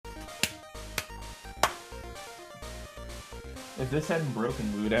If this hadn't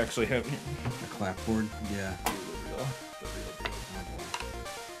broken, we would actually have a clapboard. Yeah.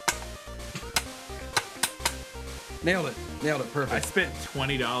 Nailed it. Nailed it. Perfect. I spent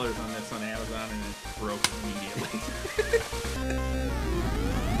 $20 on this on Amazon and it broke immediately.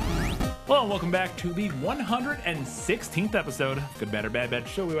 Hello and welcome back to the 116th episode of Good Bad or Bad Bad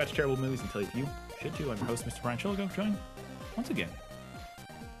Show. We watch terrible movies and tell you if you should too. I'm your host, Mr. Brian Chilligo, joined once again,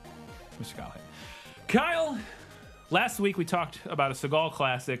 Mr. Kyle. Kyle, last week we talked about a Seagal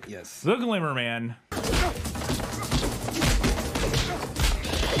classic, yes, The Glimmer Man.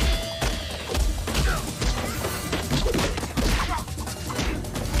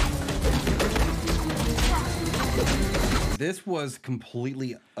 This was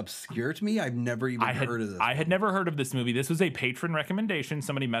completely obscure to me. I've never even heard of this. I had never heard of this movie. This was a patron recommendation.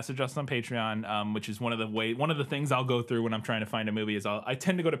 Somebody messaged us on Patreon, which is one of the things I'll go through when I'm trying to find a movie. Is I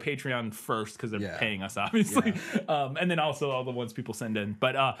tend to go to Patreon first because they're paying us, obviously, and then also all the ones people send in.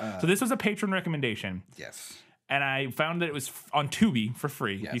 But so this was a patron recommendation. Yes, and I found that it was on Tubi for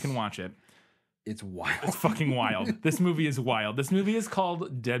free. Yes. You can watch it. It's wild. It's fucking wild. This movie is wild. This movie is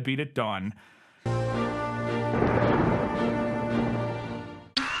called Deadbeat at Dawn.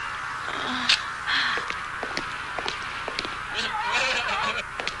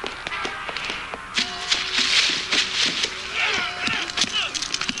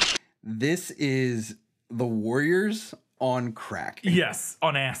 This is the Warriors on crack. Yes,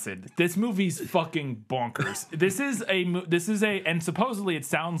 on acid. This movie's fucking bonkers. This is a, and supposedly it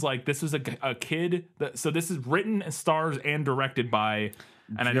sounds like this was a kid. So this is written, stars, and directed by,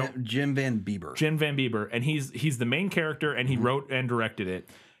 and Jim Van Bieber. Jim Van Bieber, and he's the main character, and he wrote and directed it.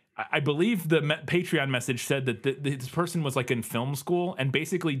 I believe the Patreon message said that this person was like in film school and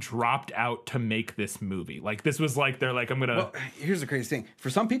basically dropped out to make this movie. Like this was like, they're like, I'm gonna. Well, here's the crazy thing.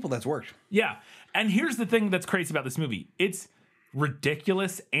 For some people, that's worked. Yeah, and here's the thing that's crazy about this movie. It's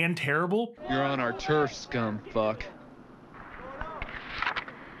ridiculous and terrible. You're on our turf, scum fuck.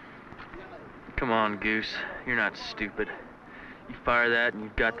 Come on, Goose. You're not stupid. You fire that and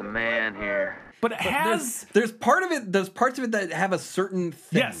you've got the man here. But it has there's parts of it that have a certain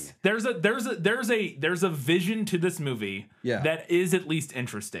thing. Yes, there's a vision to this movie that is at least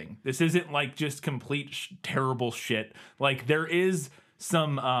interesting. This isn't like just complete terrible shit. Like there is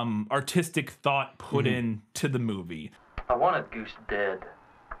some artistic thought put into the movie. I wanted Goose dead,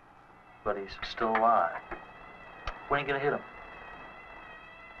 but he's still alive. When are you gonna hit him?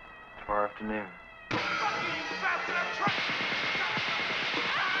 Tomorrow afternoon.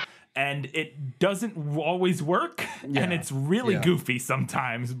 And it doesn't always work, and it's really goofy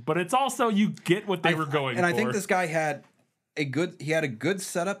sometimes. But it's also, you get what they were going for. And I think this guy had a good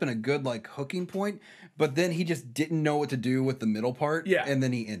setup and a good like hooking point, but then he just didn't know what to do with the middle part. Yeah, and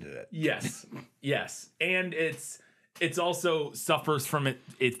then he ended it. Yes, yes, and it's also suffers from it.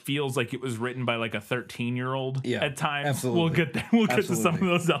 It feels like it was written by like a 13-year-old at times. Absolutely. We'll get to some of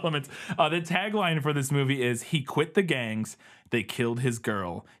those elements. The tagline for this movie is, "He quit the gangs. They killed his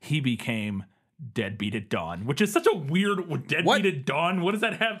girl. He became Deadbeat at Dawn," which is such a weird Deadbeat at Dawn. What does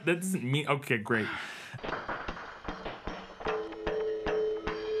that have? That doesn't mean. Okay, great.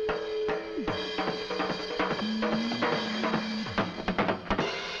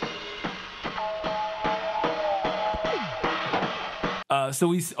 So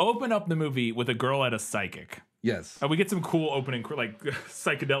we open up the movie with a girl at a psychic. Yes. We get some cool opening, like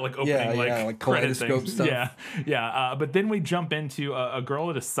psychedelic opening, like credit things. Stuff. Yeah. But then we jump into a girl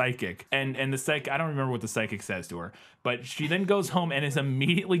at a psychic, and the psychic, I don't remember what the psychic says to her, but she then goes home and is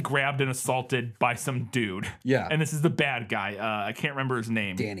immediately grabbed and assaulted by some dude. Yeah. And this is the bad guy. I can't remember his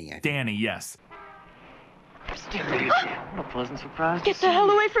name. Danny. Danny, yes. What a pleasant surprise. Get the hell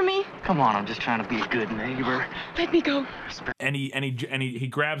away from me. Come on, I'm just trying to be a good neighbor. Let me go. And he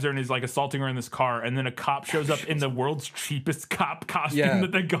grabs her and is like assaulting her in this car, and then a cop shows up in the world's cheapest cop costume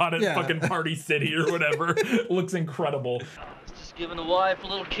that they got at fucking Party City or whatever. Looks incredible. Just giving the wife a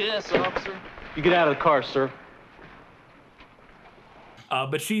little kiss, officer. You get out of the car, sir.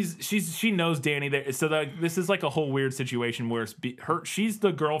 But she knows Danny there, so this is like a whole weird situation where she's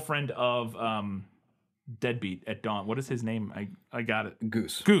the girlfriend of Deadbeat at Dawn. What is his name? I got it.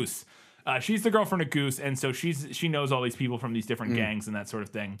 Goose. She's the girlfriend of Goose, and so she knows all these people from these different gangs and that sort of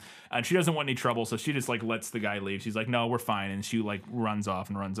thing. And she doesn't want any trouble, so she just like lets the guy leave. She's like, "No, we're fine," and she like runs off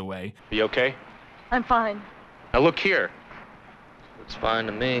and runs away. Are you okay? I'm fine. Now look here. It's fine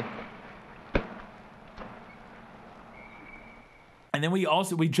to me. And then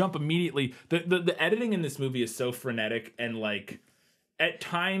we jump immediately. The editing in this movie is so frenetic and like. at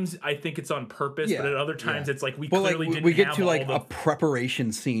times I think it's on purpose, but at other times it's like we clearly we get to like a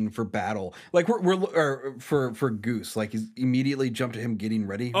preparation scene for battle. Like we're for Goose, like he's immediately jumped to him getting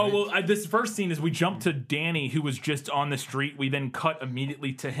ready. Oh, well, this first scene is we jump to Danny, who was just on the street. We then cut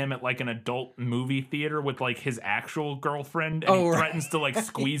immediately to him at like an adult movie theater with like his actual girlfriend, and he threatens to like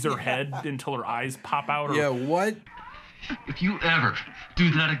squeeze her head until her eyes pop out. Or, what? If you ever do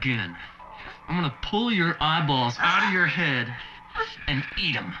that again, I'm gonna pull your eyeballs out of your head and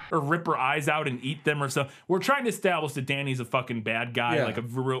eat them. Or rip her eyes out and eat them or so. We're trying to establish that Danny's a fucking bad guy, like a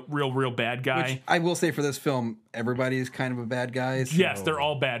real bad guy. Which I will say for this film, everybody is kind of a bad guy. So. Yes, they're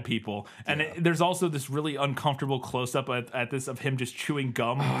all bad people. And there's also this really uncomfortable close-up at this of him just chewing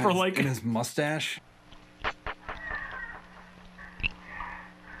gum for like... And his mustache.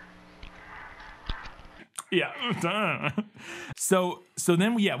 Yeah. So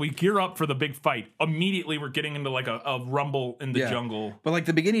then we gear up for the big fight. Immediately we're getting into like a rumble in the jungle. But like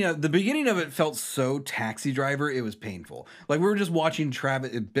the beginning of it felt so Taxi Driver, it was painful. Like we were just watching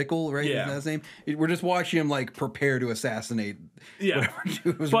Travis Bickle, right? Yeah. Is that his name? We're just watching him like prepare to assassinate whatever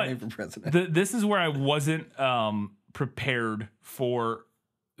dude was running for president. This is where I wasn't prepared for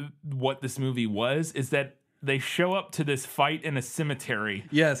what this movie was, is that they show up to this fight in a cemetery.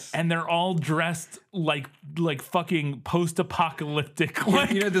 Yes. And they're all dressed like fucking post-apocalyptic.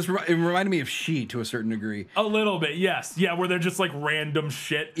 Like, you know, it reminded me of She to a certain degree. A little bit, yes. Yeah, where they're just like random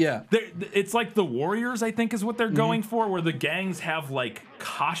shit. Yeah. It's like the Warriors, I think, is what they're going for, where the gangs have like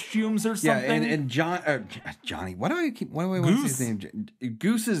costumes or something. Yeah, and Johnny, why do I want to say his name?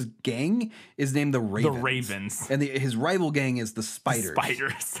 Goose's gang is named the Ravens. The Ravens. And his rival gang is the Spiders. The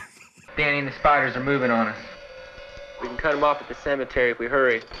Spiders. Danny and the Spiders are moving on us. We can cut them off at the cemetery if we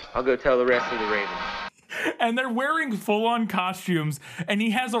hurry. I'll go tell the rest of the Ravens. And they're wearing full-on costumes, and he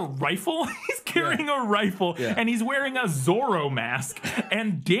has a rifle. He's carrying a rifle, and he's wearing a Zorro mask.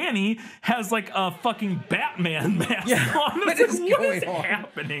 And Danny has like a fucking Batman mask on. What is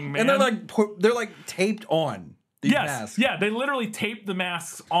happening, man? And they're like taped on. These masks. Yeah, they literally tape the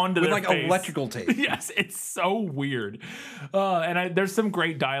masks onto their face. With like electrical tape. Yes, it's so weird. And there's some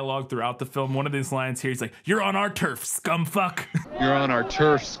great dialogue throughout the film. One of these lines here, he's like, "You're on our turf, scumfuck." You're on our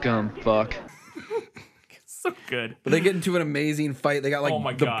turf, scumfuck. So good. But they get into an amazing fight. They got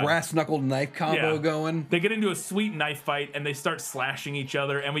like the brass knuckled knife combo going. They get into a sweet knife fight and they start slashing each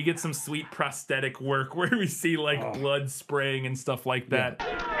other, and we get some sweet prosthetic work where we see like blood spraying and stuff like that.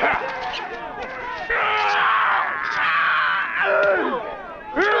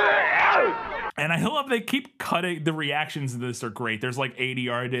 And I love they keep cutting. The reactions to this are great. There's like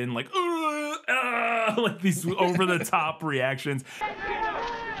ADR in, like these over the top reactions.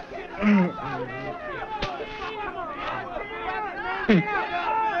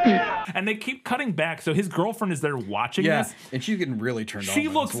 And they keep cutting back, so his girlfriend is there watching this. And she's getting really turned on. She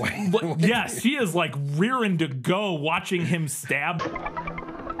looks, yes, she is like rearing to go watching him stab.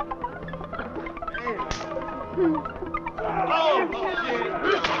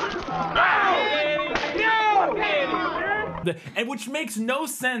 And which makes no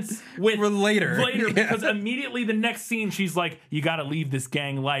sense with later because immediately the next scene she's like, "You got to leave this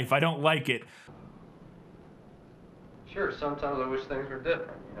gang life. I don't like it." Sure, sometimes I wish things were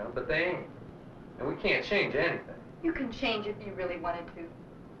different, you know, but they ain't. And we can't change anything. You can change if you really wanted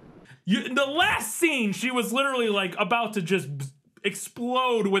to. In the last scene, she was literally like about to just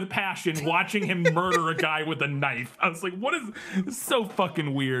explode with passion watching him murder a guy with a knife. I was like, what is this? Is so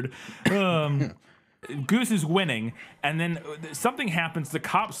fucking weird. Goose is winning, and then something happens. The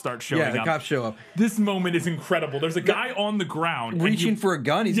cops start showing up. Yeah, the cops show up. This moment is incredible. There's a guy on the ground. Reaching for a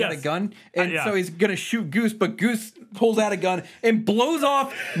gun. He's got a gun. And so he's going to shoot Goose, but Goose pulls out a gun and blows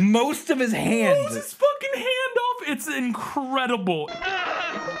off most of his hand. Blows his fucking hand off. It's incredible.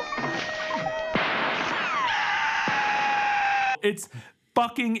 It's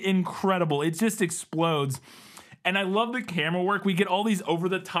fucking incredible. It just explodes. And I love the camera work. We get all these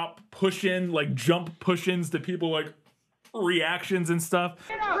over-the-top push-in, like jump push-ins to people, like reactions and stuff.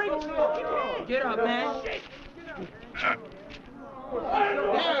 Get up, man.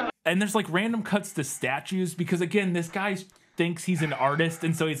 And there's like random cuts to statues because again, this guy thinks he's an artist,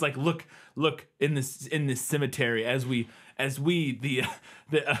 and so he's like, look in this cemetery as we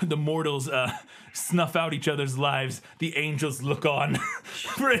the mortals snuff out each other's lives, the angels look on.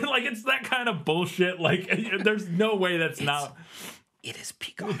 Like it's that kind of bullshit. Like there's no way that's not. It is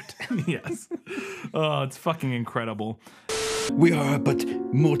piquant. Yes. Oh, it's fucking incredible. We are but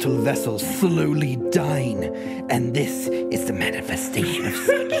mortal vessels slowly dying, and this is the manifestation of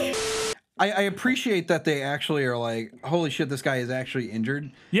such. I appreciate that they actually are like, holy shit, this guy is actually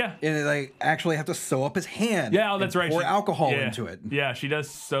injured. Yeah. And they actually have to sew up his hand. Yeah, oh, that's right. Pour alcohol into it. Yeah, she does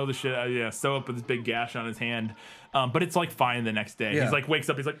sew the shit. Sew up with this big gash on his hand. But it's like fine the next day. He's like, wakes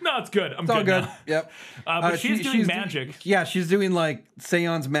up. He's like, no, it's good. I'm good now. Yep. But she's doing magic. She's doing like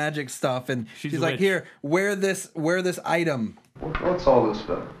seance magic stuff, and she's like, here, wear this item. What's all this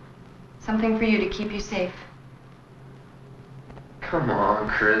about? Something for you to keep you safe. Come on,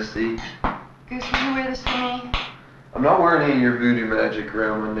 Christy. Goose, will you wear this for me? I'm not wearing any of your voodoo magic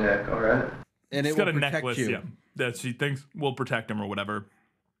around my neck, all right? And it's got a necklace, that she thinks will protect him or whatever.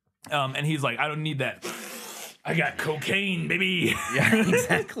 And he's like, I don't need that. I got cocaine, baby. Yeah,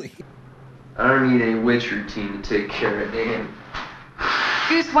 exactly. I don't need any witch routine to take care of Dan.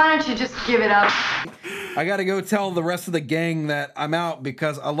 Goose, why don't you just give it up? I gotta go tell the rest of the gang that I'm out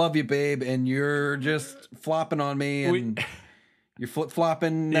because I love you, babe, and you're just flopping on me, and you're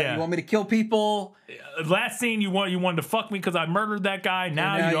flip-flopping. You want me to kill people. Last scene, you wanted to fuck me because I murdered that guy.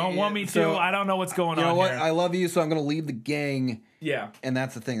 Now you don't want me to. So, I don't know what's going on. You know what? Here. I love you, so I'm gonna leave the gang. Yeah, and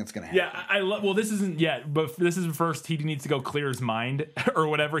that's the thing that's gonna happen. Yeah, well, this isn't yet, but this is first. He needs to go clear his mind or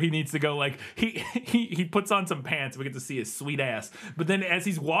whatever. He needs to go like he puts on some pants. We get to see his sweet ass. But then as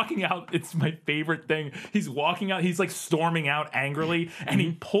he's walking out, it's my favorite thing. He's walking out. He's like storming out angrily, and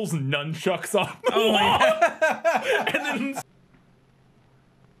he pulls nunchucks off the wall, and then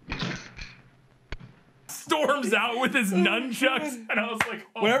storms out with his nunchucks, and I was like,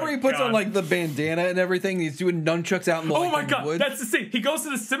 whenever he puts on like the bandana and everything, he's doing nunchucks out in the woods. That's the scene. He goes to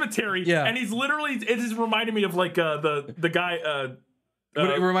the cemetery, and he's literally, it is reminding me of like the guy. What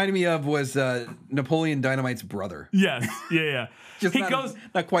it reminded me of was Napoleon Dynamite's brother. Yes, yeah. Just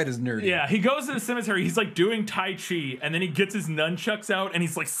not quite as nerdy. Yeah, he goes to the cemetery. He's like doing Tai Chi, and then he gets his nunchucks out, and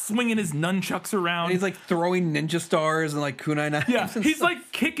he's like swinging his nunchucks around. And he's like throwing ninja stars and like kunai knives. Yeah, he's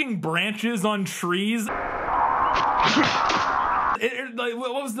like kicking branches on trees. Like,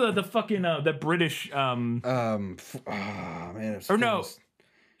 what was the fucking the British man, or no,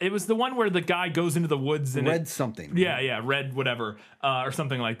 it was the one where the guy goes into the woods and red something. Yeah, red whatever or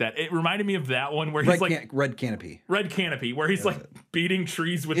something like that. It reminded me of that one where he's red canopy, where he's like beating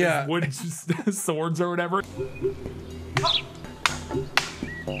trees with his wood swords or whatever.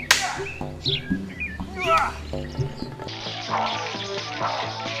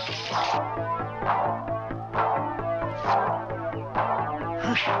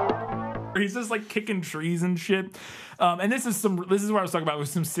 He's just like kicking trees and shit. And this is what I was talking about with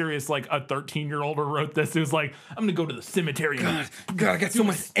some serious, like a 13-year-old who wrote this. It was like, I'm gonna go to the cemetery. God, I got so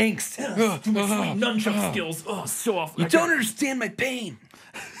much angst. Do my sweet nunchuck skills. Oh, show off. You don't understand my pain.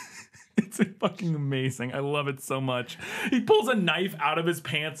 It's fucking amazing. I love it so much. He pulls a knife out of his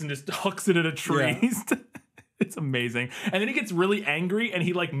pants and just hooks it at a tree. Yeah. It's amazing. And then he gets really angry and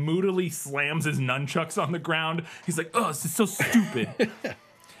he like moodily slams his nunchucks on the ground. He's like, oh, this is so stupid.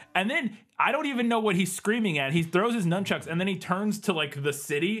 And then I don't even know what he's screaming at. He throws his nunchucks and then he turns to like the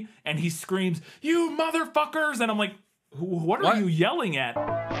city and he screams, "You motherfuckers!" And I'm like, what are you yelling at?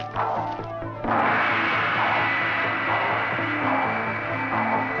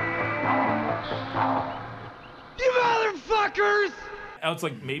 You motherfuckers! It's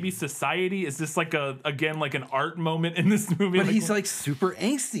like maybe society. Is this like again like an art moment in this movie? But he's like super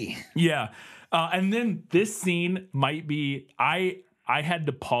angsty. Yeah. And then this scene might be I had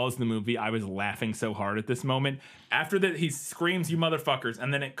to pause the movie. I was laughing so hard at this moment. After that, he screams, "You motherfuckers,"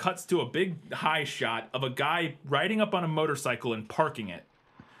 and then it cuts to a big high shot of a guy riding up on a motorcycle and parking it.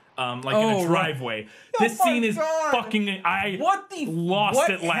 Like in a driveway. This scene is fucking. I lost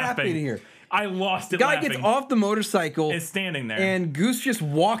it laughing. Here? I lost it Guy laughing. Gets off the motorcycle. Is standing there. And Goose just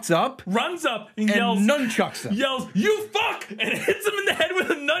walks up. Runs up and yells. Nunchucks him. Yells, "You fuck!" And hits him in the head with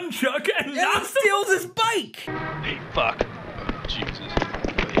a nunchuck and knocks him. Steals his bike. Hey, fuck. Oh, Jesus.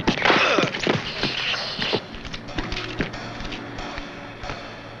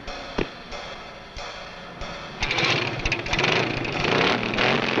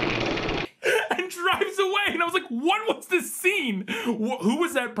 Drives away, and I was like, what was this scene? Who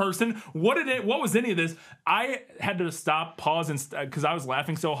was that person? What was any of this? I had to stop, pause, and because I was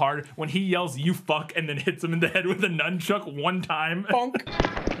laughing so hard when he yells, "You fuck," and then hits him in the head with a nunchuck one time. Bonk.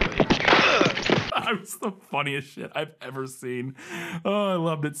 That was the funniest shit I've ever seen. Oh, I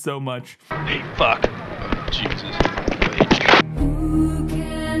loved it so much. Hey, fuck. Oh, Jesus. Who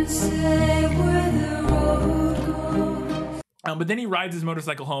can say where the road goes? But then he rides his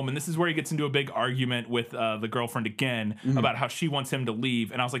motorcycle home, and this is where he gets into a big argument with the girlfriend again about how she wants him to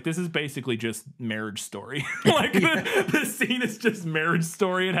leave. And I was like, this is basically just Marriage Story. Like, this scene is just Marriage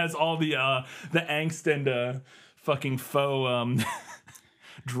Story. It has all the angst and fucking faux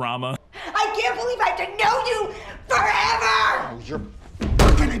drama. I believe I have to know you forever! Oh, you're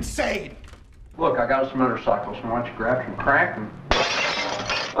fucking insane! Look, I got some motorcycles, so why don't you grab some crack and...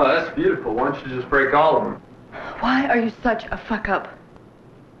 Oh, that's beautiful. Why don't you just break all of them? Why are you such a fuck up?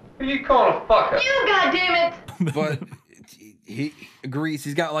 Who you calling a fuck up? You goddammit! But he agrees.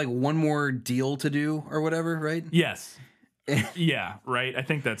 He's got like one more deal to do or whatever, right? Yes. Yeah, right. I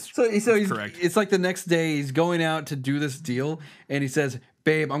think that's he's correct. It's like the next day he's going out to do this deal, and he says,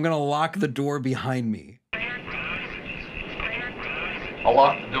 "Babe, I'm gonna lock the door behind me." I'll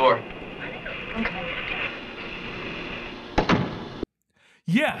lock the door.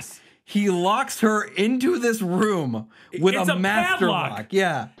 Yes. He locks her into this room with It's a a master padlock. lock.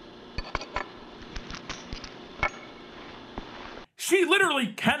 Yeah. She literally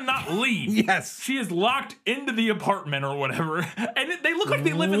cannot leave. Yes. She is locked into the apartment or whatever. And they look like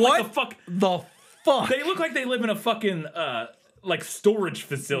they live in like a fuck. The fuck? They look like they live in a fucking like storage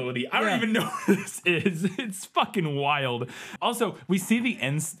facility. I don't even know what this is. It's fucking wild. Also, we see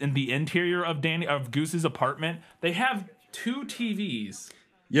the interior of Goose's apartment. They have 2 TVs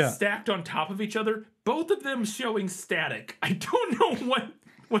stacked on top of each other, both of them showing static. I don't know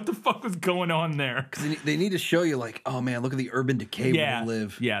what the fuck was going on there. Because they need to show you, like, oh man, look at the urban decay where they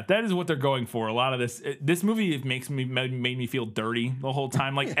live. Yeah, that is what they're going for. A lot of this movie made me feel dirty the whole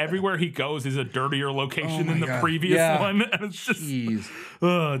time. Like everywhere he goes is a dirtier location than the previous one. And it's just,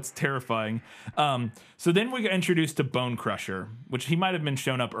 it's terrifying. So then we get introduced to Bone Crusher, which he might have been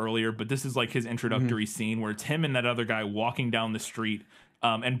shown up earlier, but this is like his introductory scene where it's him and that other guy walking down the street.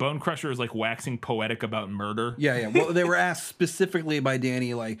 And Bone Crusher is like waxing poetic about murder. Yeah. Well, they were asked specifically by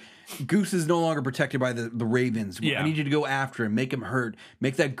Danny, like, Goose is no longer protected by the Ravens. I need you to go after him, make him hurt,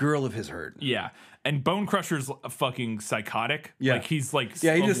 make that girl of his hurt. Yeah. And Bone Crusher's fucking psychotic. Like he's like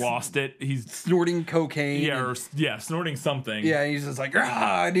he just lost it. He's snorting cocaine. Snorting something. Yeah, he's just like,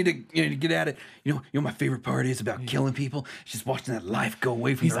 I need to get at it. You know my favorite part is about killing people? It's just watching that life go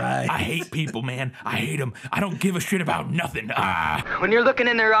away from their eyes. I hate people, man. I hate them. I don't give a shit about nothing. When you're looking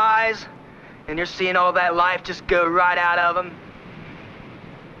in their eyes and you're seeing all that life just go right out of them,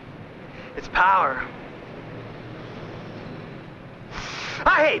 it's power.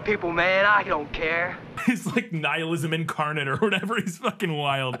 I hate people, man. I don't care. He's like nihilism incarnate or whatever. He's fucking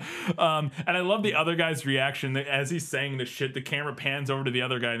wild. And I love the other guy's reaction as he's saying this shit. The camera pans over to the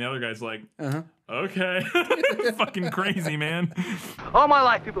other guy, and the other guy's like, okay. Fucking crazy, man. All my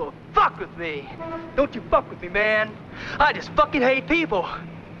life, people fuck with me. Don't you fuck with me, man. I just fucking hate people.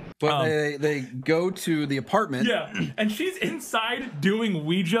 But they go to the apartment. Yeah, and she's inside doing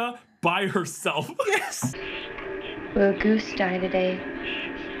Ouija by herself. Yes. Will Goose die today?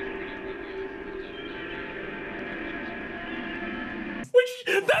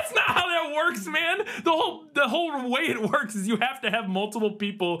 That's not how that works, man. The whole way it works is you have to have multiple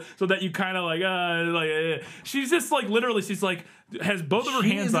people so that you kind of like she's just like literally she's like has both of her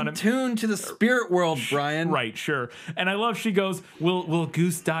hands on him. Tuned to the spirit world, Brian. Right, sure. And I love she goes, "Will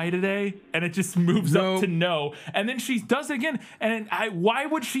Goose die today?" And it just moves up to no. And then she does it again. And why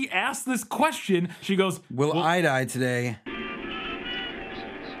would she ask this question? She goes, "Will I die today?"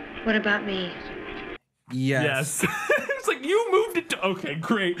 What about me? Yes. It's like, you moved it to... Okay,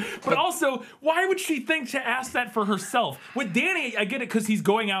 great. But also, why would she think to ask that for herself? With Danny, I get it because he's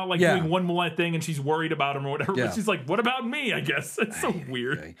going out, like, doing one more thing and she's worried about him or whatever. But she's like, what about me, I guess? It's so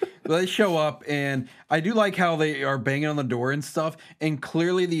weird. Well, they show up, and I do like how they are banging on the door and stuff. And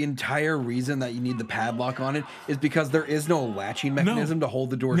clearly the entire reason that you need the padlock on it is because there is no latching mechanism to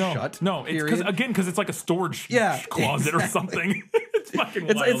hold the door shut. No, it's because it's like a storage closet or something. It's fucking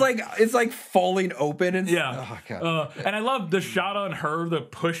wild. It's like falling open and oh, God. And I love the shot on her, the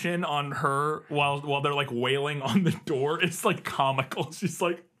push in on her while they're like wailing on the door. It's like comical. She's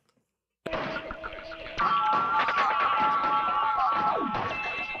like,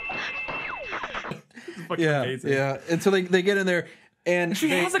 amazing. Yeah. And so they get in there, and she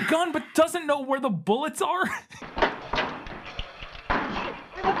has a gun but doesn't know where the bullets are.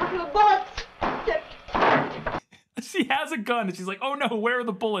 She has a gun and she's like, oh no, where are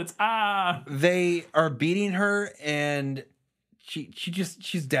the bullets? They are beating her, and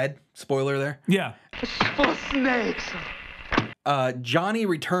she's dead. Spoiler there. Yeah. It's full of snakes. Johnny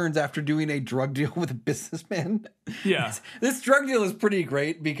returns after doing a drug deal with a businessman. Yeah. This drug deal is pretty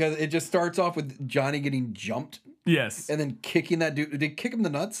great because it just starts off with Johnny getting jumped. Yes. And then kicking that dude. Did he kick him in the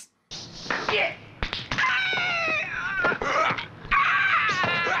nuts? Yeah.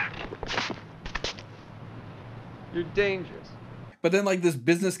 You're dangerous. But then, like, this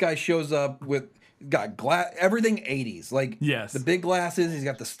business guy shows up with got everything 80s. Like, yes, the big glasses. He's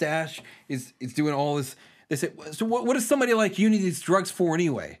got the stash. He's doing all this They say, so what does somebody like you need these drugs for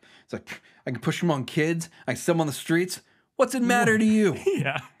anyway? It's like, I can push them on kids. I can sell them on the streets. What's it matter to you?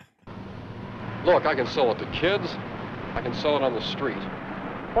 Yeah. Look, I can sell it to kids. I can sell it on the street.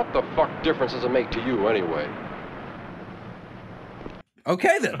 What the fuck difference does it make to you anyway?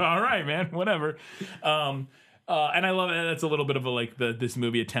 Okay then. All right, man. Whatever. And I love it. That's a little bit of a like this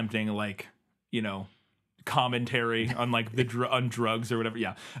movie attempting like, you know, commentary on like on drugs or whatever.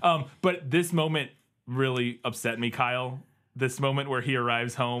 Yeah. But this moment really upset me, Kyle. This moment where he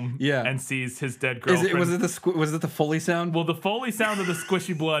arrives home and sees his dead girlfriend. Was it the Foley sound? Well, the Foley sound of the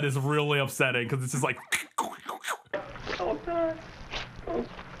squishy blood is really upsetting because it's just like. Don't die. Don't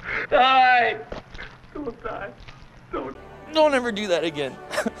die. Don't die. Don't ever do that again.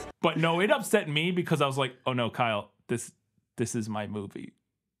 But no, it upset me because I was like, oh no, Kyle, this is my movie.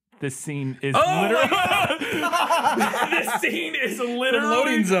 This scene is literally this scene is literally from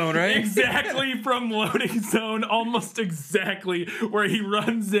Loading Zone, right? Exactly from Loading Zone, almost exactly where he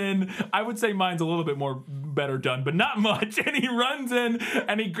runs in. I would say mine's a little bit more better done, but not much. And he runs in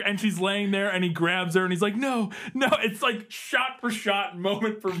and she's laying there and he grabs her and he's like, no, it's like shot for shot,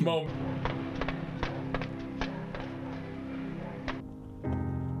 moment for moment.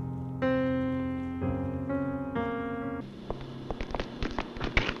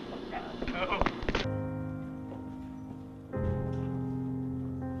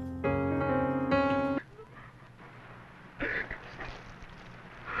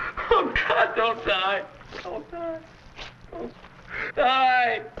 Oh God, don't die. Don't die. Don't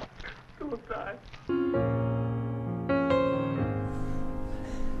die. Don't die.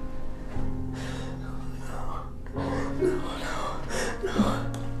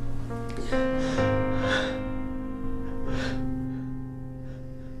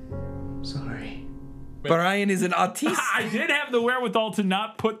 Sorry. Brian is an autiste. I did have the wherewithal to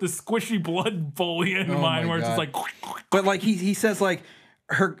not put the squishy blood Foley in mine where it's just like. But like he says like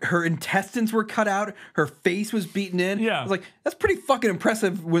her intestines were cut out, her face was beaten in. Yeah. I was like, that's pretty fucking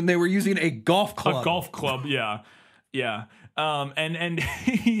impressive when they were using a golf club. A golf club, yeah. Yeah. And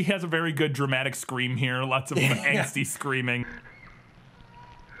he has a very good dramatic scream here, lots of angsty screaming.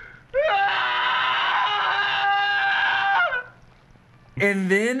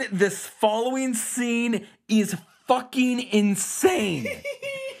 And then this following scene is fucking insane.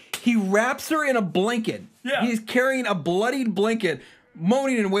 He wraps her in a blanket. Yeah. He's carrying a bloodied blanket,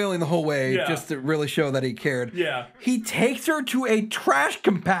 moaning and wailing the whole way, just to really show that he cared. Yeah. He takes her to a trash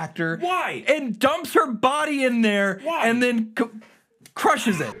compactor. Why? And dumps her body in there. Why? And then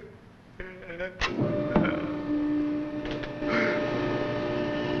crushes it.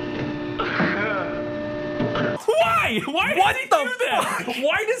 Why? Why does he do that?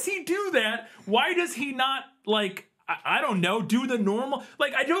 Why does he do that? Why does he not like I don't know, do the normal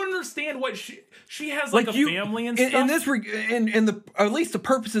like I don't understand what she has like a family and stuff. In this in the at least the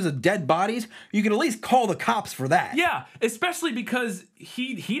purposes of dead bodies, you can at least call the cops for that. Yeah, especially because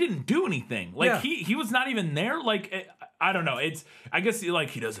he didn't do anything. Like he was not even there. Like I don't know. It's I guess like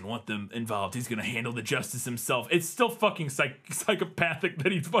he doesn't want them involved. He's gonna handle the justice himself. It's still fucking psychopathic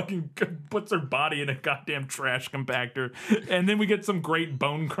that he fucking puts her body in a goddamn trash compactor, and then we get some great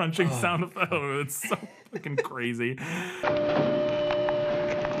bone crunching sound of it's so fucking crazy.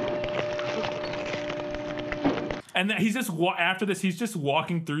 And then he's just after this, he's just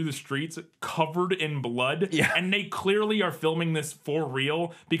walking through the streets covered in blood. Yeah. And they clearly are filming this for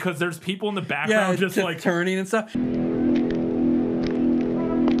real because there's people in the background just like turning and stuff.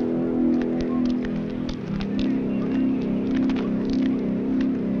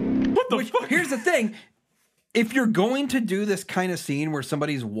 What the fuck? Here's the thing. If you're going to do this kind of scene where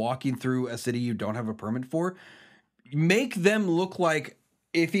somebody's walking through a city you don't have a permit for, make them look like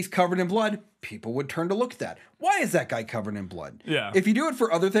if he's covered in blood, people would turn to look at that. Why is that guy covered in blood? Yeah. If you do it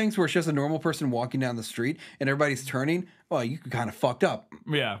for other things where it's just a normal person walking down the street and everybody's turning, well, you kind of fucked up.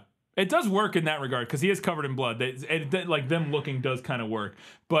 Yeah. It does work in that regard because he is covered in blood. Like them looking does kind of work.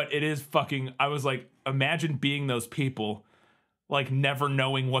 But it is fucking, I was like, imagine being those people. Like never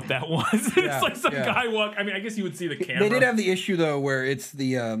knowing what that was. It's like some guy walk. I mean, I guess you would see the camera. They did have the issue though, where it's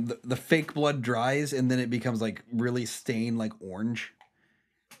the fake blood dries and then it becomes like really stained like orange.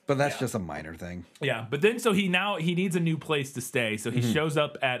 But that's just a minor thing. Yeah, but then so he needs a new place to stay. So he shows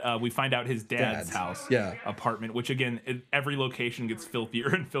up at we find out his dad's house, apartment, which again every location gets filthier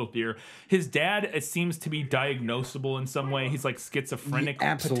and filthier. His dad seems to be diagnosable in some way. He's like schizophrenic,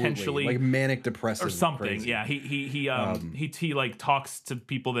 potentially, like manic depressive or something. crazy. Yeah, he like talks to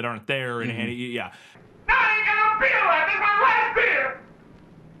people that aren't there, and yeah. Now I ain't got no beer left. This is my last beer.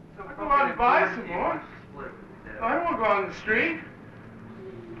 I go out and buy some more. I don't want to go out on the street.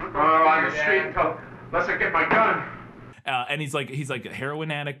 On the street until Unless I get my gun. And he's like a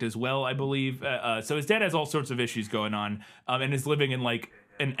heroin addict as well, I believe. So his dad has all sorts of issues going on, and is living in like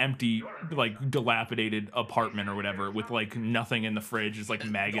an empty, like dilapidated apartment or whatever with like nothing in the fridge. It's like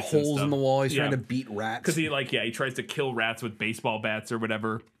maggots, holes and stuff. in the wall. He's trying to beat rats because he tries to kill rats with baseball bats or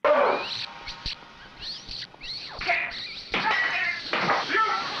whatever.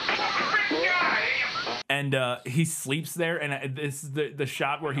 And he sleeps there, and this is the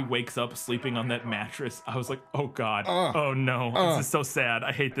shot where he wakes up sleeping on that mattress. I was like, oh God, oh no, this is so sad.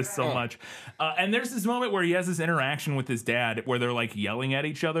 I hate this so much. And there's this moment where he has this interaction with his dad where they're like yelling at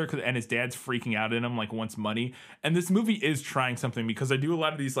each other, and his dad's freaking out at him, like wants money. And this movie is trying something because I do a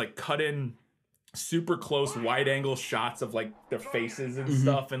lot of these like cut in super close wide angle shots of like their faces and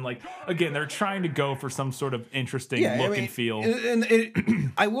stuff, and like again they're trying to go for some sort of interesting look and feel.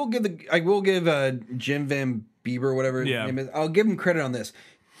 And I will give Jim Van Bieber, whatever his name is, I'll give him credit on this.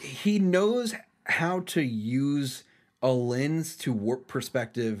 He knows how to use a lens to warp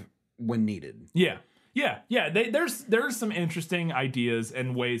perspective when needed. There's some interesting ideas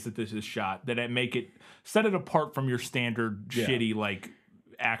and ways that this is shot that make it set it apart from your standard shitty like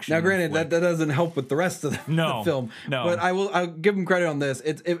action. Now, granted, that doesn't help with the rest of the film. No, but I'll give him credit on this.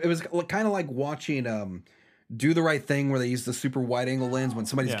 It was kind of like watching Do the Right Thing, where they use the super wide angle lens when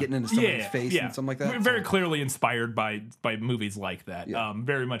somebody's getting into somebody's face and something like that. Very clearly inspired by movies like that.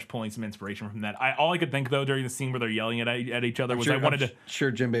 Very much pulling some inspiration from that. All I could think though during the scene where they're yelling at each other was I'm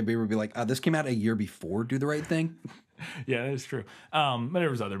sure Jim Van Bieber would be like, this came out a year before Do the Right Thing. Yeah, that's true. But there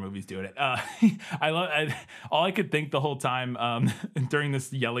was other movies doing it. All I could think the whole time during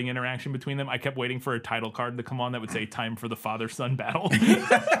this yelling interaction between them, I kept waiting for a title card to come on that would say "Time for the father-son battle."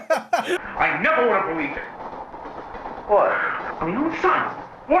 I never would have believed it. What? My own son.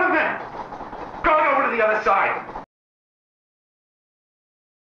 What of them? Gone over to the other side.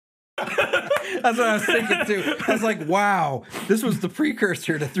 That's what I was thinking too. I was like, wow, this was the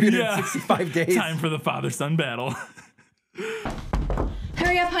precursor to 365 days. Time for the father-son battle.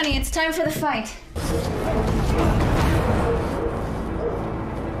 Hurry up, honey. It's time for the fight.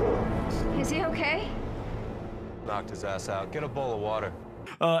 Is he okay? Knocked his ass out. Get a bowl of water.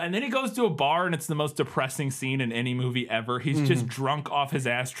 And then he goes to a bar, and it's the most depressing scene in any movie ever. He's just drunk off his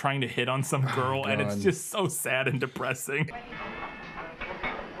ass trying to hit on some girl, and it's just so sad and depressing.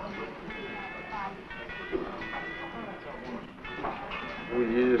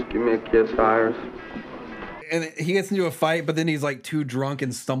 Would you just give me a kiss, Iris? And he gets into a fight, but then he's like too drunk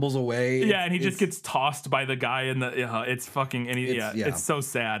and stumbles away. Yeah, and he just gets tossed by the guy in the. It's fucking. And it's so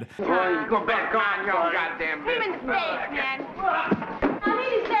sad. Go back on your goddamn business. Him in the face, man. I'll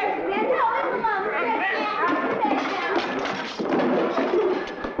leave you, sir. Man, tell him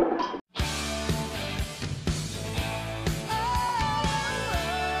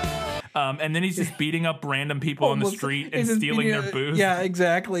and then he's just beating up random people on the street and stealing their booze. Yeah,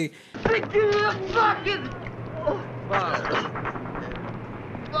 exactly.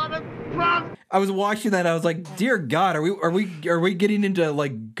 I was watching that. I was like, "Dear God, are we getting into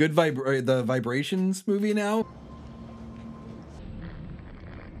like the Vibrations movie now?"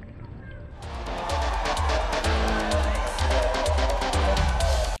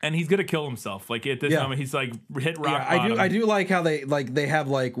 And he's gonna kill himself. Like at this moment, he's like hit rock bottom. I do like how they have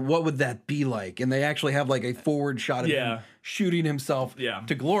like, what would that be like, and they actually have like a forward shot of him shooting himself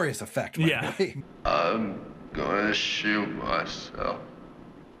to glorious effect. Yeah, I'm gonna shoot myself.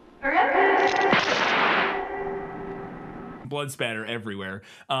 Blood spatter everywhere.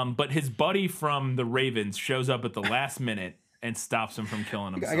 But his buddy from the Ravens shows up at the last minute and stops him from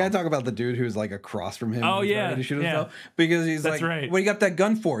killing himself. I gotta talk about the dude who's like across from him. Oh yeah, to shoot himself because he's like, "What do you got that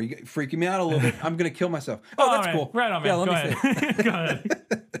gun for? You freaking me out a little bit. I'm gonna kill myself." Oh, that's cool. Right on, man. Yeah, Go ahead. Go ahead.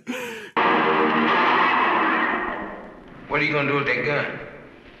 What are you gonna do with that gun?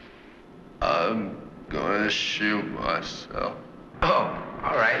 I'm gonna shoot myself. Oh,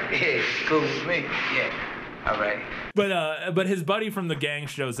 all right. Yeah, cool with me. Yeah, all right. But his buddy from the gang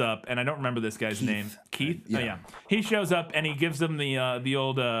shows up, and I don't remember this guy's name. Keith? Yeah. Oh, yeah. He shows up, and he gives him the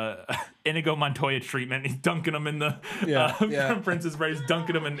old Inigo Montoya treatment. He's dunking him in the Princess Bride. He's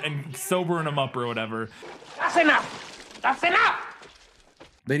dunking him and sobering him up or whatever. That's enough. That's enough.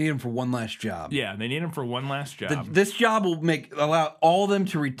 They need him for one last job. Yeah, they need him for one last job. This job will allow all of them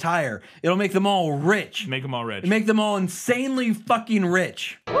to retire. It'll make them all rich. Make them all rich. Make them all insanely fucking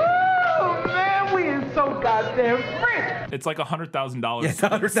rich. Woo, man, we is so goddamn rich. It's like $100,000. Yeah, it's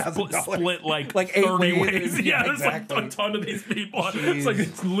 $100,000. Split like 8 30 ways. Yeah, there's exactly. like a ton of these people. It's like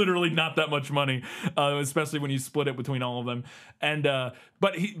it's literally not that much money, especially when you split it between all of them. And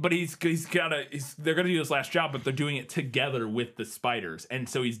but they're gonna do this last job, but they're doing it together with the spiders, and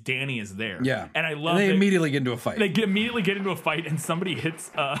so Danny is there. Yeah, and I love. And they immediately get into a fight. They immediately get into a fight, and somebody hits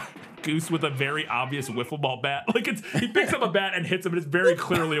Goose with a very obvious wiffle ball bat. Like he picks up a bat and hits him, and it's very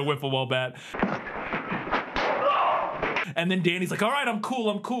clearly a wiffle ball bat. And then Danny's like, "All right, I'm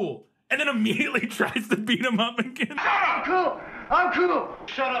cool," and then immediately tries to beat him up again. I'm cool.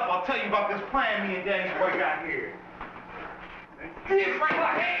 Shut up, I'll tell you about this plan me and Danny boy got here.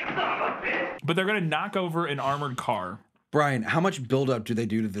 But they're gonna knock over an armored car. Brian, how much build-up do they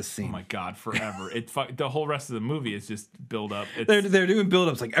do to this scene? Oh my God, forever. The whole rest of the movie is just build-up. They're doing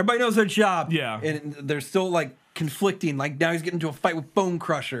build-ups. Like, everybody knows their job. Yeah. And they're still, like, conflicting. Like, now he's getting into a fight with Bone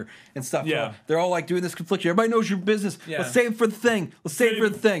Crusher and stuff. Yeah. So they're all, like, doing this confliction. Everybody knows your business. Yeah. Let's save it for the thing. Let's save it for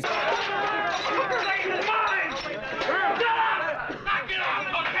the thing.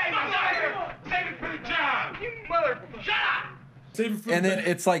 And then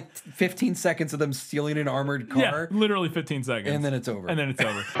it's like 15 seconds of them stealing an armored car. Yeah, literally 15 seconds. And then it's over.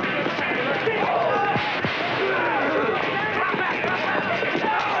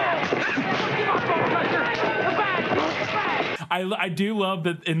 I do love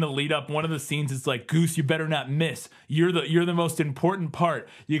that in the lead up, one of the scenes is like, Goose, you better not miss. You're the most important part.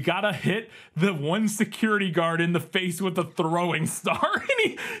 You gotta hit the one security guard in the face with a throwing star.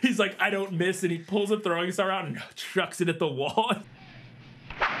 And he's like, I don't miss, and he pulls a throwing star out and chucks it at the wall.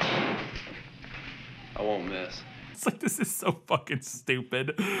 I won't miss. It's like, this is so fucking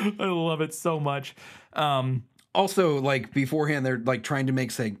stupid. I love it so much. Also, like, beforehand, they're, like, trying to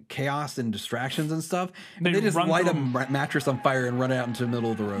make, say, chaos and distractions and stuff. And they just light a mattress on fire and run it out into the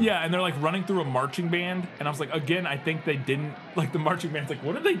middle of the road. Yeah, and they're, like, running through a marching band. And I was like, again, I think they didn't, like, the marching band's like,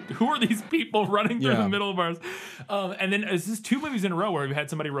 who are these people running through the middle of ours? And then it's just 2 movies in a row where we've had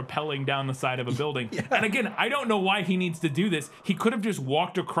somebody rappelling down the side of a building. And again, I don't know why he needs to do this. He could have just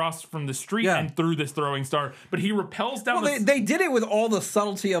walked across from the street and threw this throwing star. But he rappels down they did it with all the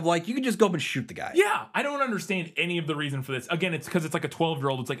subtlety of, like, you can just go up and shoot the guy. Yeah, I don't understand any of the reason for this. Again, it's because it's like a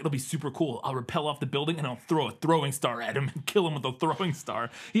 12-year-old. It's like, it'll be super cool. I'll rappel off the building and I'll throw a throwing star at him and kill him with a throwing star.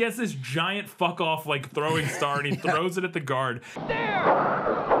 He has this giant fuck off like throwing star and he throws it at the guard.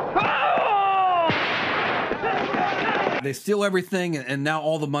 They steal everything, and now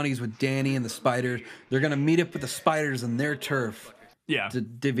all the money's with Danny and the spiders. They're gonna meet up with the spiders on their turf. Yeah. To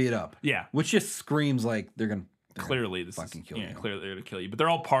divvy it up. Yeah. Which just screams like they're gonna clearly this fucking kill you. Clearly they're gonna kill you. But they're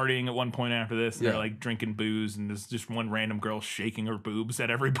all partying at one point after this. And Yeah. They're like drinking booze, and there's just one random girl shaking her boobs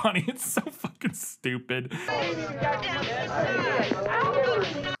at everybody. It's so fucking stupid.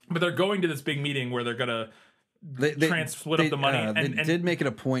 But they're going to this big meeting where they're gonna split up the money. They did make it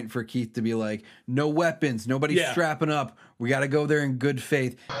a point for Keith to be like, no weapons, nobody's strapping up. We got to go there in good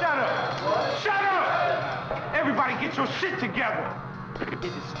faith. Shut up! Shut up! Everybody get your shit together. It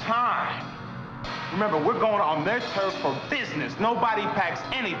is time. Remember, we're going on their turf for business. Nobody packs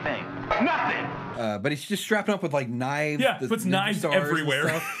anything. Nothing. But he's just strapping up with like knives. Yeah, puts knives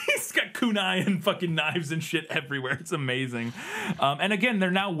everywhere. He's He's got kunai and fucking knives and shit everywhere. It's amazing. And again,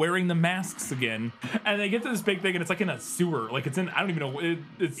 they're now wearing the masks again. And they get to this big thing, and it's like in a sewer. Like it's in, I don't even know.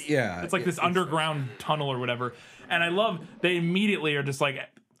 It's like this underground tunnel or whatever. And I love, they immediately are just like,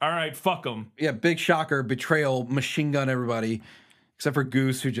 all right, fuck them. Yeah, big shocker, betrayal, machine gun everybody. Except for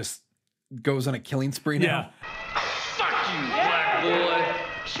Goose, who just goes on a killing spree now. Yeah. Fuck you, black boy.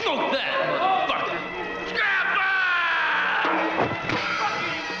 Smoke that, motherfucker.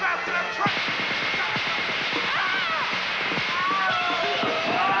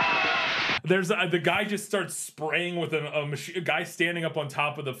 There's the guy just starts spraying with a guy standing up on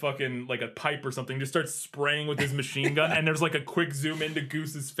top of the fucking like a pipe or something, just starts spraying with his machine gun, and there's like a quick zoom into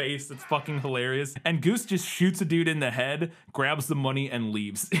Goose's face that's fucking hilarious. And Goose just shoots a dude in the head, grabs the money, and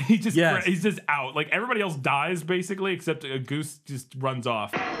leaves. He's just out. Like everybody else dies basically, except Goose just runs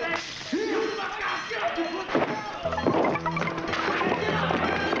off.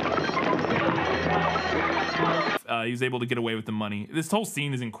 He's able to get away with the money. This whole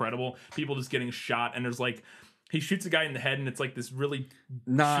scene is incredible. People just getting shot, and there's like, he shoots a guy in the head, and it's like this really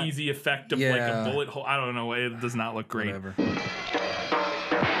cheesy effect of like a bullet hole. I don't know. It does not look great. Whatever.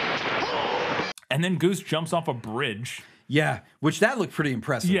 And then Goose jumps off a bridge. Yeah, which that looked pretty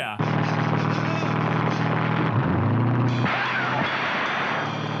impressive. Yeah.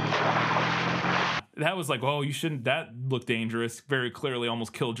 that was like, oh, you shouldn't. That looked dangerous. Very clearly,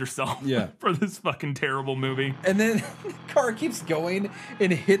 almost killed yourself. Yeah. For this fucking terrible movie. And then the car keeps going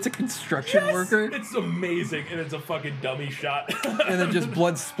and hits a construction worker. It's amazing, and it's a fucking dummy shot. And then just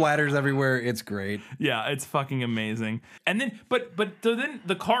blood splatters everywhere. It's great. Yeah, it's fucking amazing. And then, but so then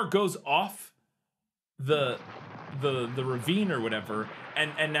the car goes off the ravine or whatever,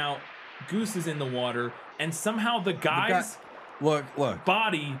 and now Goose is in the water, and somehow the guy's look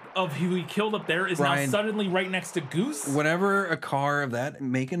body of who he killed up there is Brian, now suddenly right next to Goose. Whenever a car of that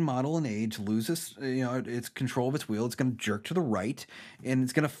make and model and age loses, its control of its wheel, it's going to jerk to the right, and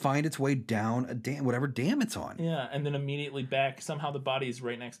it's going to find its way down a dam, whatever dam it's on. Yeah, and then immediately back. Somehow the body is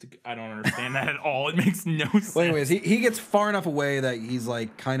right next to. I don't understand that at all. It makes no sense. Well, anyways, he gets far enough away that he's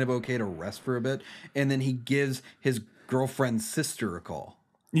like kind of okay to rest for a bit, and then he gives his girlfriend's sister a call.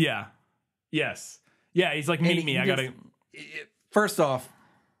 Yeah. Yes. Yeah. He's like, meet me. I gotta. First off,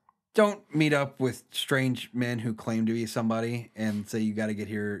 don't meet up with strange men who claim to be somebody and say you got to get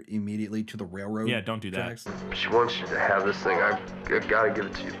here immediately to the railroad. Yeah, don't do that. She wants you to have this thing. I've got to give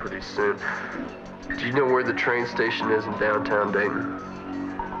it to you pretty soon. Do you know where the train station is in downtown Dayton?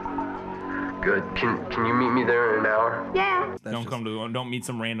 Good. Can you meet me there in an hour? Yeah. Don't meet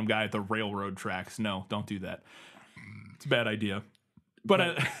some random guy at the railroad tracks. No, don't do that. It's a bad idea.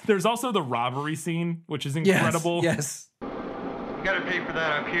 But there's also the robbery scene, which is incredible. Yes. You gotta pay for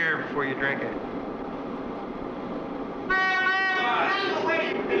that up here before you drink it.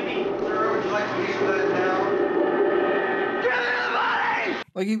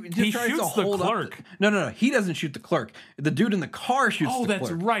 Like he just tries shoots to the hold clerk. Up no, he doesn't shoot the clerk. The dude in the car shoots the clerk. Oh,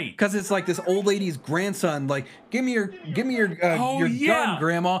 that's right. Because it's like this old lady's grandson. Like, give me your gun,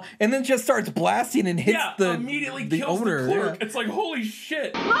 Grandma, and then just starts blasting and hits the immediately the kills owner. the clerk. Yeah. It's like, holy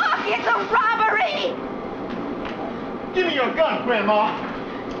shit. Look, it's a robbery! Give me your gun, Grandma.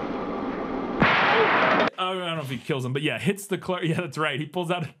 I don't know if he kills him, but yeah, hits the clerk. Yeah, that's right. He pulls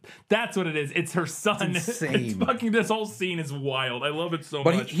out. That's what it is. It's her son. It's insane. It's fucking. This whole scene is wild. I love it so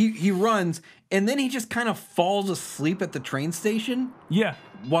But much. he runs, and then he just kind of falls asleep at the train station. Yeah.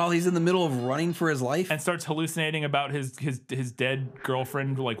 While he's in the middle of running for his life. And starts hallucinating about his dead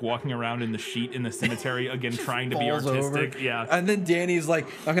girlfriend, like walking around in the sheet in the cemetery again, trying to be Falls artistic. over. Yeah. And then Danny's like,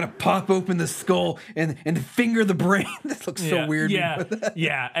 I'm gonna pop open the skull and finger the brain. This looks so weird. Yeah.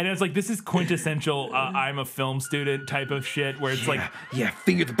 Yeah. And it's like, this is quintessential I'm a film student type of shit where it's like,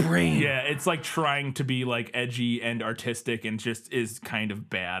 finger the brain. Yeah, it's like trying to be like edgy and artistic and just is kind of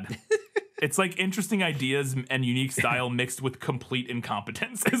bad. It's like interesting ideas and unique style mixed with complete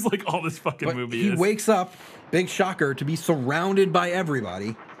incompetence is like all this fucking movie is. He wakes up, big shocker, to be surrounded by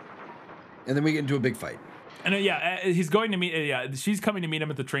everybody. And then we get into a big fight. And he's going to meet. She's coming to meet him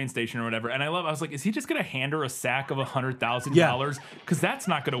at the train station or whatever. And I was like, is he just gonna hand her a sack of $100,000? Because that's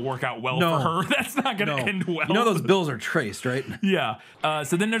not gonna work out well for her. That's not gonna end well. You know those bills are traced, right? Yeah.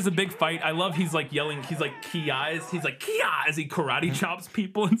 So then there's a big fight. I love he's like yelling. He's like Ki-eyes. He's like Kia as he karate chops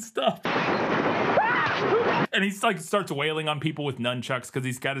people and stuff. And he's like starts wailing on people with nunchucks because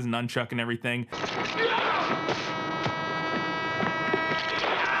he's got his nunchuck and everything. Come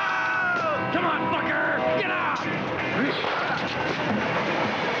on, fucker! Get out!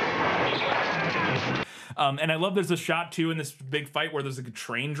 And I love there's a shot too in this big fight where there's like a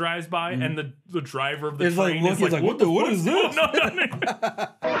train drives by and the driver of the It's train like, is like, what is this?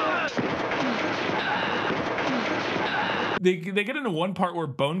 They get into one part where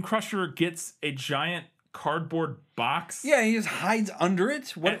Bone Crusher gets a giant cardboard box. Yeah, he just hides under it.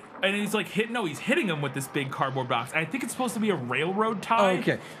 What? And he's like he's hitting him with this big cardboard box. I think it's supposed to be a railroad tie. Oh,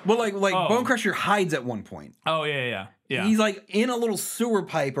 okay. Well, like Bone Crusher hides at one point. Oh yeah. He's like in a little sewer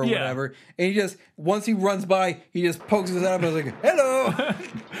pipe or whatever, and he just once he runs by, he just pokes his head up and is like, "Hello."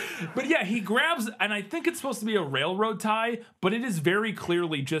 But yeah, he grabs, and I think it's supposed to be a railroad tie, but it is very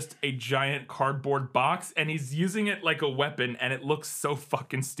clearly just a giant cardboard box, and he's using it like a weapon, and it looks so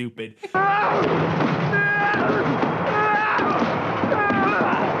fucking stupid.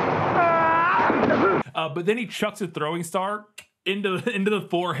 But then he chucks a throwing star into the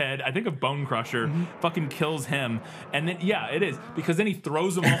forehead, I think of Bone Crusher, fucking kills him. And then, it is, because then he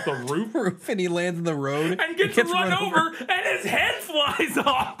throws him off the roof. And he lands in the road. And gets run over, and his head flies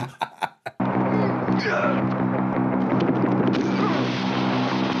off.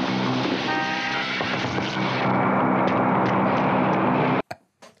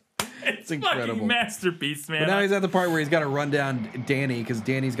 It's incredible. Fucking masterpiece, man. But now he's at the part where he's got to run down Danny because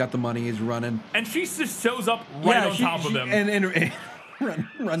Danny's got the money. He's running, and she just shows up right on top of him and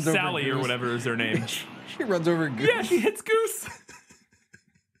runs over Sally or whatever is her name. She runs over Goose. Yeah, she hits Goose.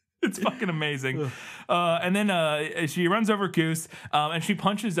 It's fucking amazing. And then she runs over Goose, and she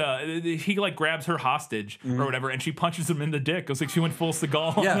punches. He like grabs her hostage or whatever, and she punches him in the dick. It was like she went full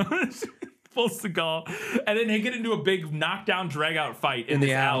Seagal. Yeah. Full Seagal. And then they get into a big knockdown, drag out fight in the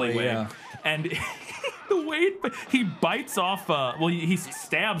this alley, alleyway. yeah. And the way he bites off, he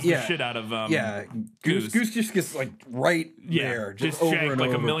stabs the shit out of Goose. Goose just gets like right there, just over shanked and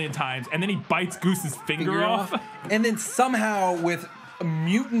like over. a million times, and then he bites Goose's finger off. And then somehow with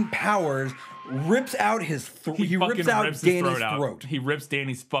mutant powers rips out his he rips out Danny's throat. He rips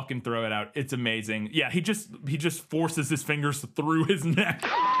Danny's fucking throat out. It's amazing. Yeah, he just forces his fingers through his neck.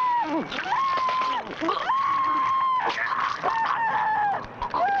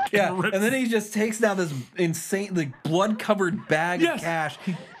 Yeah, and then he just takes down this insane, like blood-covered bag of cash,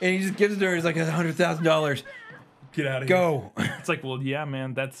 and he just gives it to her. He's like, $100,000. Get out of here. It's like, well, yeah,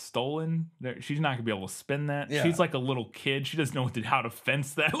 man, that's stolen. She's not gonna be able to spend that. Yeah. She's like a little kid. She doesn't know how to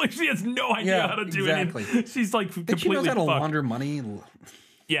fence that. Like, she has no idea how to do it. She's like completely she knows how to fucked. launder money.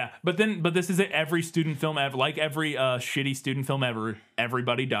 Yeah, but this is every student film ever, like every shitty student film ever.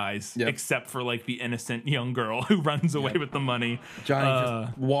 Everybody dies except for like the innocent young girl who runs away with the money. Johnny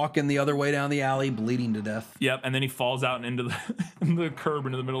just walking the other way down the alley, bleeding to death. Yep, and then he falls out into the curb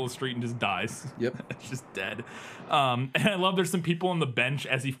into the middle of the street and just dies. Yep, just dead. And I love there's some people on the bench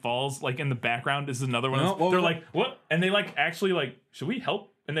as he falls, like in the background. This is another one. They're like, what? And they like actually like, should we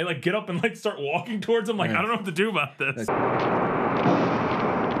help? And they like get up and like start walking towards him. Like, I don't know what to do about this.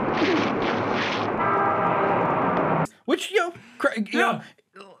 Which, you know,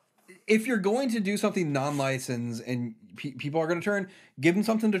 if you're going to do something non-licensed and people are going to turn, give them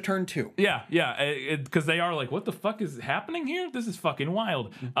something to turn to. Yeah, because they are like, what the fuck is happening here? This is fucking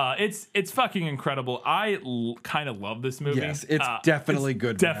wild. It's fucking incredible. I kind of love this movie. Yes, it's definitely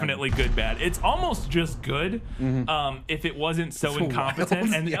good. Definitely good bad. It's almost just good. If it wasn't so incompetent.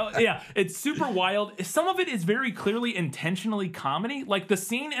 Wild. And it's super wild. Some of it is very clearly intentionally comedy. Like the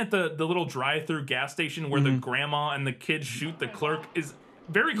scene at the little drive-through gas station where the grandma and the kids shoot the clerk is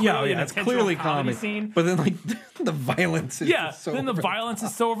very clearly it's clearly comedy scene. But then like the violence is just so then the violence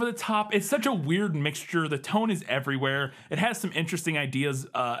is so over the top. It's such a weird mixture. The tone is everywhere. It has some interesting ideas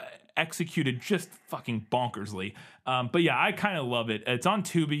executed just fucking bonkersly. But yeah, I kind of love it. It's on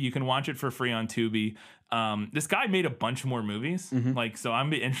Tubi. You can watch it for free on Tubi. This guy made a bunch more movies. Like, so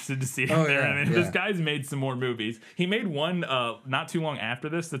I'm interested to see him there. I mean, this guy's made some more movies. He made one not too long after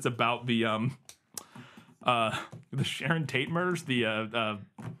this that's about the Sharon Tate murders,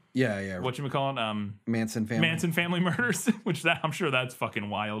 whatchamacallit, Manson family murders, which I'm sure that's fucking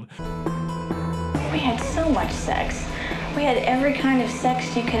wild. We had so much sex. We had every kind of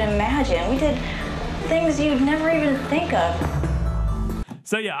sex you can imagine. We did things you'd never even think of.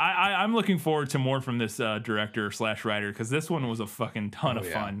 So yeah, I'm looking forward to more from this director/writer because this one was a fucking ton of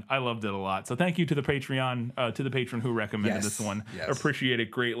fun. I loved it a lot. So thank you to the patron who recommended this one. Appreciate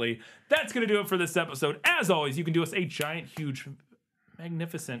it greatly. That's gonna do it for this episode. As always, you can do us a giant, huge,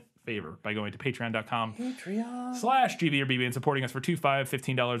 magnificent favor by going to patreon.com/GBorBB and supporting us for $2, $5,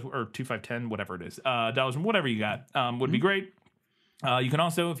 $15 or $2, $5, $10, whatever it is, dollars, whatever you got would be great. You can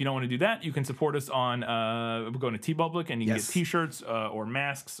also, if you don't want to do that, you can support us on going to TeePublic and you can get t-shirts or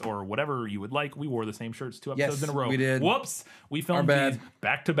masks or whatever you would like. We wore the same shirts 2 episodes in a row. We did. Whoops. We filmed these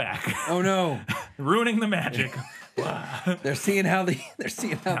back to back. Oh no. Ruining the magic. They're seeing how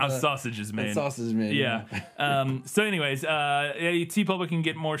sausage is made. Sausage is made. Yeah. So anyways, TeePublic can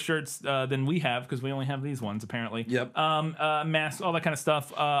get more shirts than we have because we only have these ones apparently. Yep. Masks, all that kind of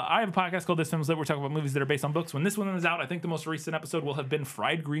stuff. I have a podcast called This Film's Lit. We're talking about movies that are based on books. When this one is out, I think the most recent episode will have been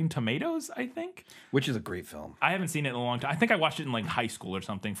Fried Green Tomatoes, I think. Which is a great film. I haven't seen it in a long time. I think I watched it in like high school or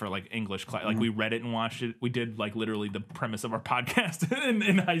something for like English class. Like we read it and watched it. We did like literally the premise of our podcast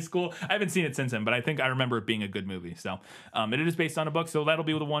in high school. I haven't seen it since then, but I think I remember it being a good movie. So it is based on a book, so that'll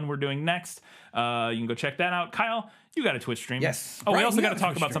be the one we're doing next. You can go check that out. Kyle, you got a Twitch stream. Yes. Oh, we also got to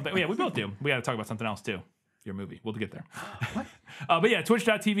talk about something. Oh, yeah, we both do. We got to talk about something else too. Your movie. We'll get there. But yeah,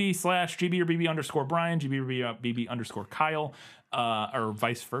 twitch.tv/GBorBB_Brian, GBorBB_Kyle, or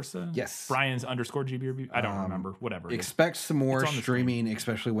vice versa. Yes. Brian's _GBorBB. I don't remember. Whatever. Expect some more streaming,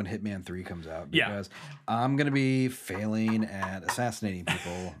 especially when Hitman 3 comes out. Because I'm going to be failing at assassinating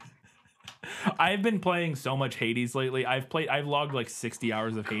people. I've been playing so much Hades lately. I've logged like 60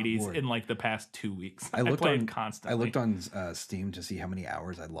 hours of Hades in like the past 2 weeks. I played constantly. I looked on Steam to see how many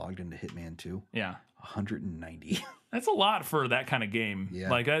hours I logged into Hitman 2. Yeah. 190. That's a lot for that kind of game.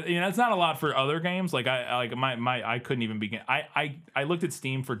 Yeah. Like it's not a lot for other games. Like I couldn't even begin. I looked at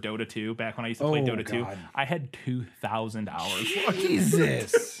Steam for Dota 2 back when I used to play Dota 2. I had 2,000 hours.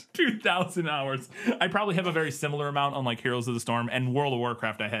 Jesus. 2,000 hours. I probably have a very similar amount on like Heroes of the Storm and World of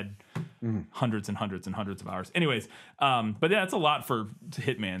Warcraft. I had hundreds and hundreds and hundreds of hours. Anyways, but yeah, that's a lot for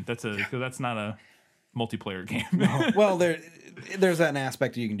Hitman. That's not a multiplayer game. Well, there's an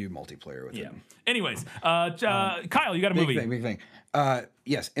aspect you can do multiplayer with. Yeah. Anyways, Kyle, you got a movie. Big thing.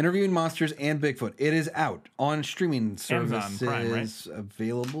 Yes, Interviewing Monsters and Bigfoot. It is out on streaming services. Amazon Prime, right?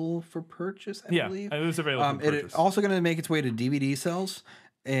 Available for purchase, I believe. It was available for purchase. It's also going to make its way to DVD sales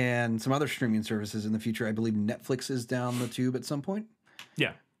and some other streaming services in the future. I believe Netflix is down the tube at some point.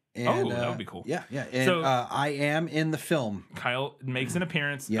 Yeah. And, that would be cool. Yeah. And so, I am in the film. Kyle makes an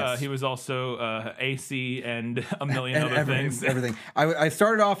appearance. Yes. He was also AC and a million other things. Everything. I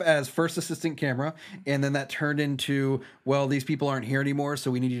started off as first assistant camera, and then that turned into, well, these people aren't here anymore, so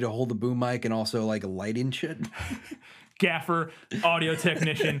we need you to hold the boom mic and also like lighting shit. Gaffer, audio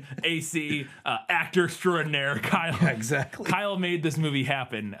technician, AC, actor extraordinaire. Kyle. Yeah, exactly. Kyle made this movie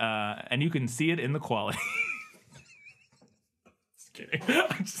happen, and you can see it in the quality. Kidding.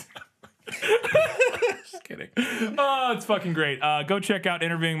 Just kidding. Oh, it's fucking great. Go check out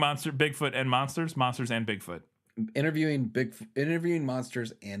Interviewing Bigfoot and Monsters and Bigfoot. Interviewing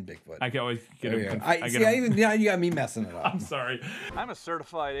Monsters and Bigfoot. I can always get it. You got me messing it up. I'm sorry. I'm a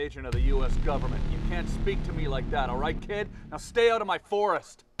certified agent of the U.S. government. You can't speak to me like that, all right, kid? Now stay out of my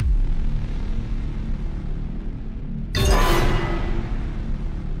forest.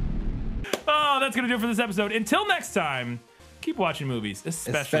 Oh, that's going to do it for this episode. Until next time, keep watching movies.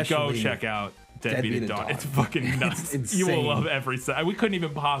 Especially go check out Deadbeat at Dawn. It's fucking nuts. It's you will insane. love every second. We couldn't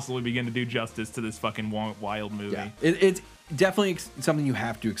even possibly begin to do justice to this fucking wild movie. Yeah. It's definitely something you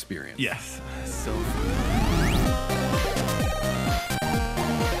have to experience. Yes. So fun.